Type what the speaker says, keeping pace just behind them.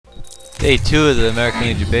Day 2 of the American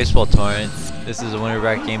Legion Baseball Tournament. This is a winter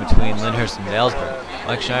bracket game between Lyndhurst and Vailsburg.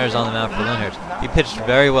 Mike Schneider's on the mound for Lyndhurst. He pitched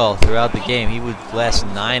very well throughout the game. He would last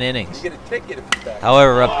 9 innings.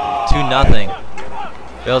 However, up 2-0.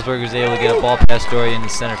 Vailsburg was able to get a ball past Dory in the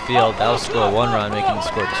center field. That will score 1 run, making the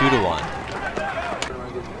score 2-1.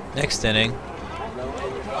 Next inning,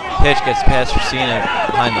 pitch gets past Racina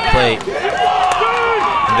behind the plate,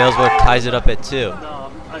 and Vailsburg ties it up at 2.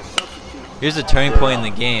 Here's the turning point in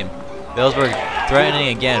the game. Vailsburg threatening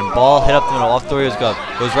again. Ball hit up the middle off Dorio's glove.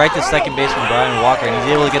 Goes right to second baseman Brian Walker, and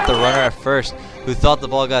he's able to get the runner at first who thought the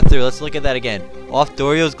ball got through. Let's look at that again. Off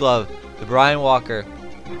Dorio's glove to Brian Walker.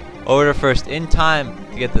 Over to first in time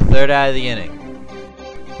to get the 3rd out of the inning.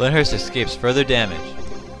 Lyndhurst escapes further damage.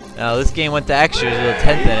 Now this game went to extras in the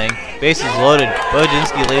 10th inning. Bases loaded.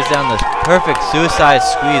 Bojanski lays down the perfect suicide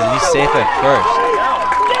squeeze, and he's safe at first.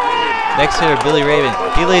 Next hitter, Billy Raven,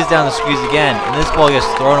 he lays down the squeeze again, and this ball gets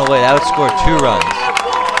thrown away. That would score 2 runs.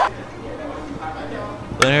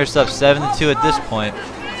 Lyndhurst up 7-2 at this point.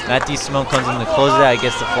 Matt DeSimone comes in to close it out. He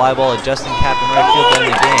gets the fly ball to Justin Cap in right field to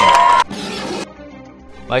end the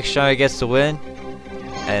game. Mike Schneider gets the win,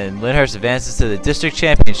 and Lyndhurst advances to the district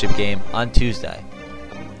championship game on Tuesday.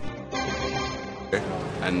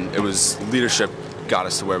 And it was leadership got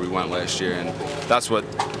us to where we went last year, and that's what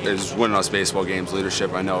is winning us baseball games,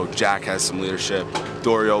 leadership. I know Jack has some leadership.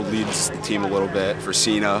 Dorio leads the team a little bit for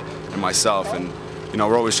Cena and myself, and you know,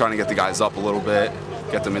 we're always trying to get the guys up a little bit,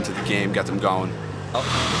 get them into the game, get them going. Yeah,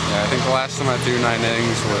 I think the last time I threw 9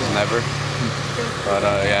 innings was never. But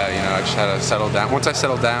yeah, you know, I just had to settle down. Once I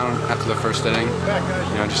settled down after the first inning,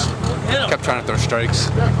 you know, just kept trying to throw strikes,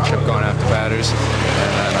 kept going after batters, and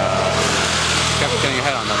then kept getting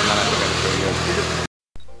ahead on them, and then I think I did pretty good.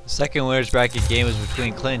 The second winners bracket game was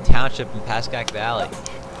between Clinton Township and Pascack Valley.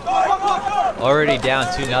 Already down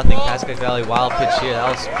 2-0, Pascack Valley wild pitch here. That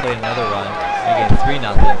was played another run, making it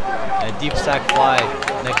 3-0. And a deep sack fly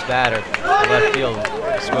next batter, left field,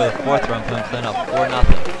 score the 4th run, putting Clinton up 4-0.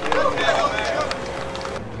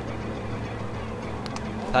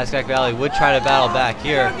 Pascack Valley would try to battle back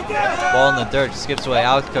here. Ball in the dirt, skips away.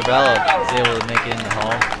 Alex Carvello is able to make it into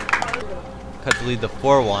home. Cut the lead to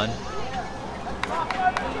 4-1.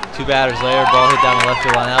 2 batters later, ball hit down the left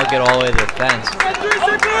field line. That'll get all the way to the fence.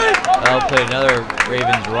 That'll play another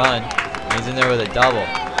Ravens run. He's in there with a double.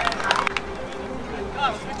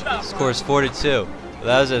 Scores 4-2.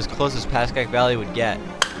 That was as close as Pascack Valley would get.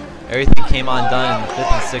 Everything came undone in the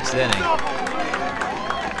 5th and 6th inning.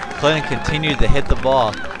 Clinton continued to hit the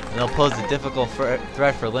ball, and they'll pose a difficult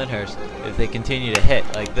threat for Lyndhurst if they continue to hit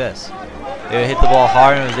like this. They would hit the ball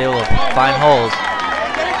hard and was able to find holes.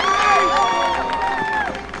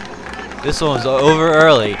 This one was over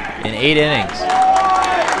early in 8 innings.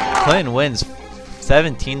 Clinton wins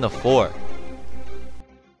 17-4.